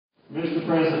Mr.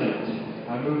 President,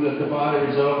 I move that the body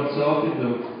resolve itself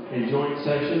into a joint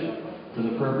session for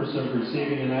the purpose of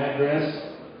receiving an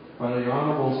address by the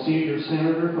Honorable Senior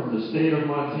Senator from the state of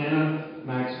Montana,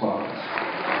 Max Baucus.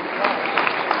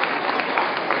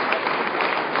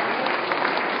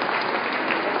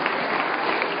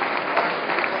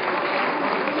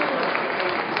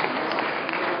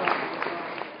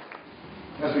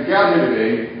 As we gather here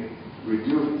today, we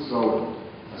do so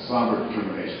with a somber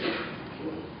determination,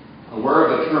 aware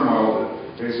of the turmoil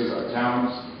that faces our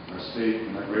towns, our state,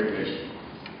 and our great nation.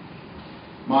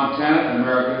 Montana and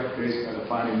America face a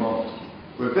defining moment,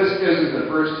 but this isn't the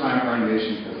first time our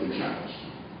nation has been challenged.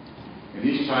 And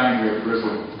each time we have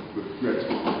risen with grit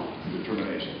and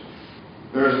determination.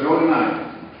 There is no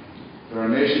denying that our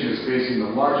nation is facing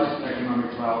the largest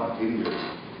economic trial in 80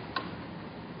 years.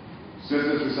 Since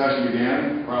this recession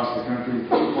began, across the country,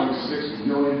 2.6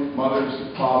 million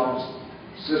mothers, fathers,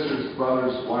 sisters,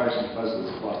 brothers, wives, and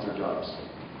husbands have lost their jobs.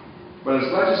 But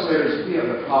as legislators, we have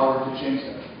the power to change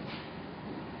that.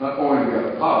 Not only do we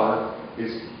have the power,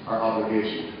 it's our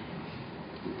obligation.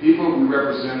 The people we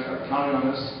represent are counting on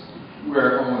us. We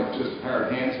are only just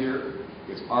hired hands here.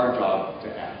 It's our job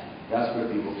to act. That's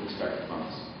what people expect from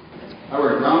us. I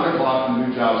worked round the clock on the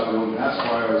new jobs bill, and that's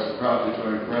why I was proud to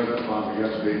join President Obama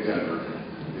yesterday in Denver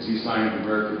as he signed the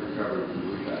American Recovery and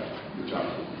Relief Act, the jobs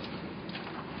bill.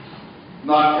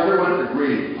 Not everyone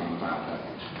agreed on the final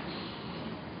package.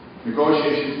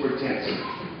 Negotiations were tense,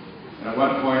 and at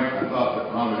one point I thought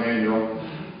that Ron Emanuel,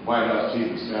 White House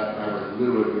Chief of Staff, and I were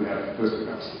literally going to have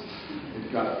fisticuffs.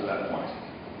 It got to that point.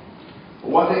 But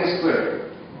one thing is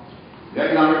clear. The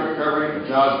Economic Recovery and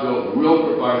Jobs Bill will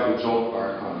provide the jolt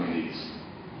our economy needs.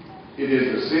 It is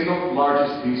the single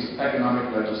largest piece of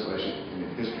economic legislation in the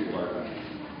history of our country.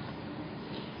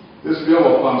 This bill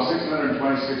will pump $626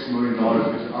 million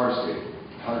into our state,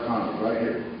 our economy, right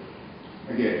here.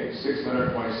 Again,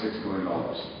 $626 million.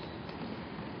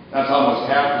 That's almost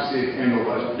half the state's annual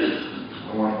budget.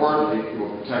 And more importantly, it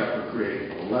will protect or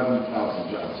create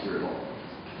 11,000 jobs here at home.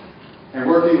 And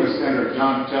working with Senator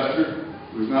John Tester,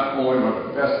 who's not only one of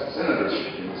the best senators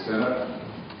in the Senate,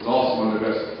 but also one of the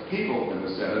best people in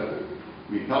the Senate,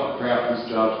 we helped craft this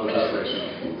jobs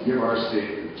legislation to give our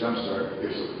state the jumpstart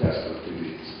it so desperately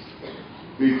needs.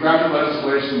 We crafted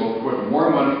legislation that will put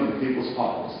more money in people's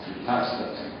pockets through tax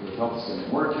cuts that will help us send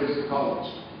more kids to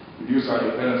college, reduce our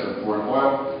dependence on foreign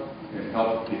oil, and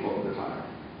help people retire.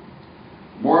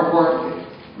 More importantly,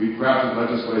 we crafted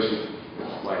legislation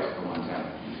that's right for Montana.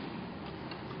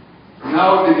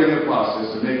 Now we begin the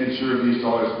process of making sure these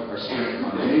dollars are spent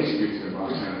on main streets in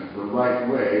Montana the right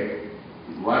way,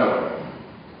 right away.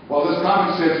 While this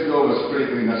common sense bill is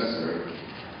critically necessary,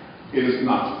 it is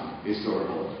not a silver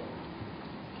bullet.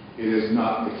 It is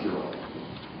not the cure-all.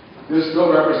 This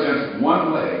bill represents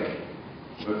one leg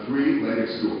of a three-legged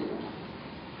stool.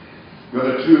 The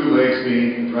other two legs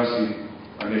being addressing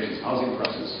our nation's housing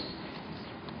crisis,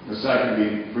 the second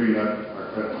being freeing up our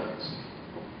credit markets.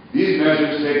 These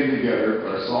measures taken together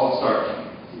are a solid start,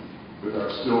 but there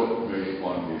are still many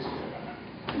long days ahead.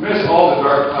 Amidst all the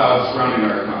dark clouds surrounding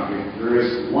our economy, there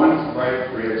is one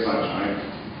bright ray of sunshine,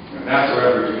 and that's our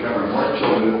effort to cover more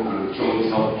children under the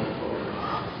Children's Health Insurance Program.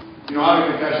 You know, I have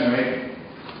a confession to make.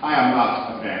 I am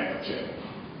not a fan of CHIP.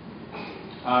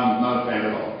 I'm not a fan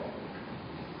at all.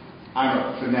 I'm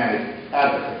a fanatic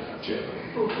advocate of CHIP.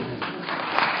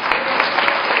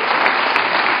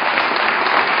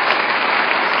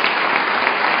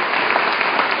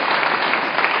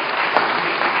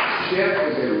 CHIP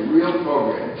is a real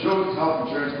program. Children's Health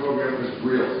Insurance Program is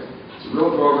real. It's a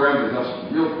real program that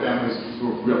helps real families who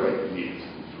really need it.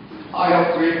 I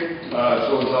helped create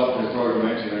Children's Health Insurance Program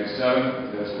in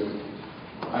 1997. That's been,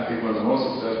 I think, one of the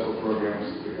most successful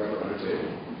programs we've ever undertaken.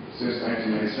 Since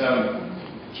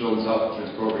 1997, the Children's Health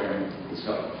Insurance Program has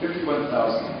helped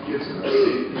 51,000 kids in our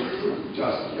state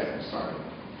just getting started.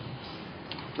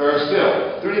 There are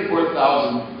still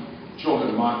 34,000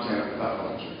 children in Montana without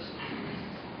health insurance.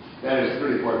 That is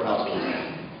 34,000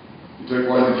 percent. It took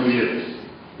more than 2 years.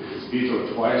 It was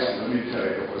vetoed twice, and let me tell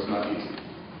you, it was not easy.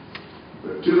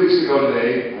 But 2 weeks ago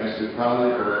today, I stood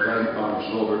proudly over President Obama's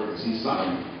shoulder as he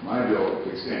signed my bill to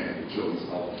extend the Children's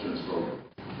Health Insurance Program.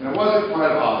 And it wasn't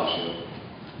pride of authorship.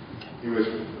 It was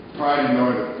pride in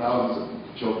knowing that thousands of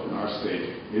children in our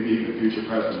state, maybe even the future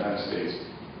President of the United States,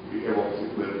 will be able to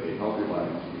live a healthy life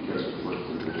because of the work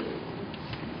that we do.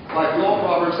 Like the old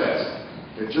proverb says,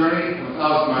 the journey of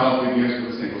 1,000 miles begins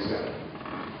with a single step.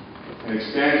 And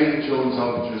expanding the Children's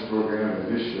Health Insurance Program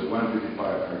and Initiative 155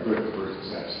 are good first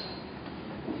steps.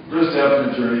 First step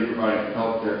in the journey providing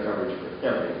health care coverage for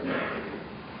every American.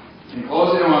 In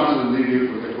closing, I want to leave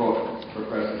you with a quote from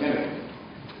President Kennedy.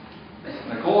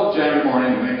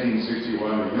 1961,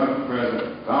 a young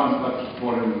president found his lecture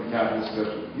podium in the Capitol steps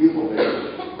with youthful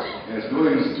vigor, and as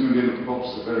millions tuned in with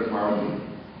hopes of a better tomorrow,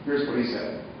 here's what he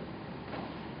said.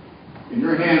 In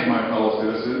your hands, my fellow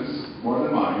citizens, more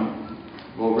than mine,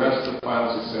 will rest the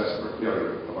final success or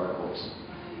failure of our course.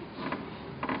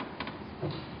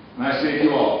 And I say to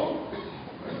you all,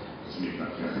 that's me,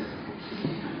 not Kennedy,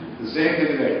 the same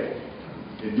thing today.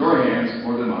 In your hands,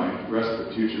 more than mine, rests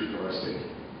the future of our state.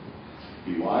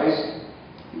 Be wise,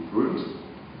 be prudent,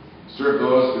 serve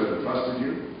those who have entrusted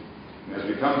you, and as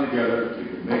we come together, we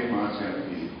can make Montana